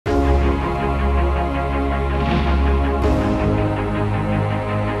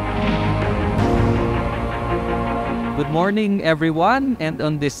morning, everyone, and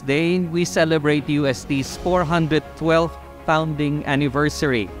on this day, we celebrate UST's 412th founding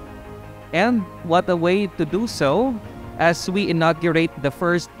anniversary. And what a way to do so as we inaugurate the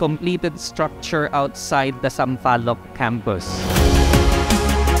first completed structure outside the Sampaloc campus.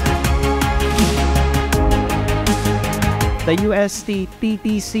 The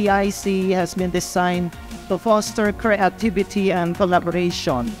UST-TTCIC has been designed to foster creativity and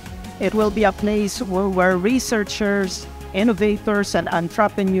collaboration. It will be a place where researchers, innovators, and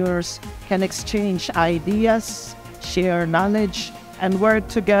entrepreneurs can exchange ideas, share knowledge, and work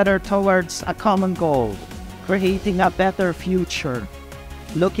together towards a common goal, creating a better future.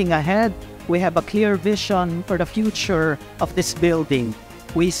 Looking ahead, we have a clear vision for the future of this building.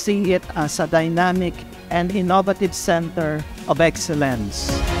 We see it as a dynamic and innovative center of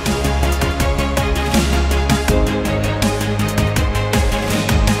excellence.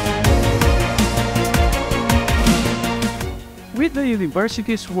 With the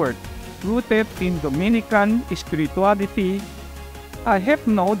university's work rooted in Dominican spirituality, I have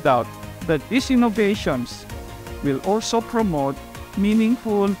no doubt that these innovations will also promote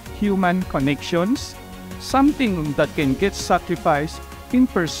meaningful human connections, something that can get sacrificed in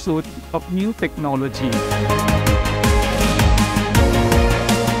pursuit of new technology.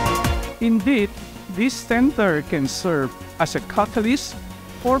 Indeed, this center can serve as a catalyst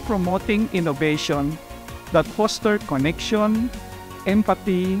for promoting innovation that foster connection,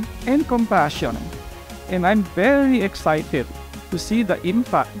 empathy, and compassion. And I'm very excited to see the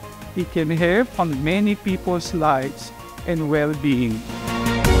impact it can have on many people's lives and well-being.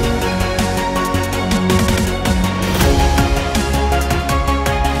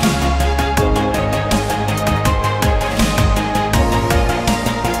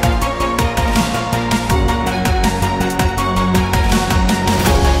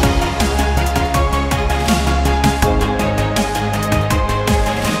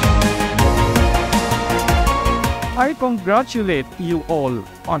 I congratulate you all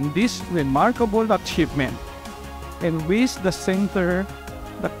on this remarkable achievement and wish the center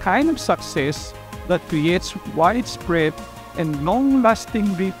the kind of success that creates widespread and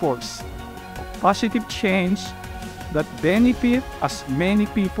long-lasting ripples of positive change that benefit as many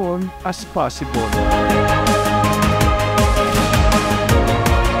people as possible.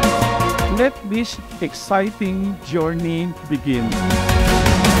 Let this exciting journey begin.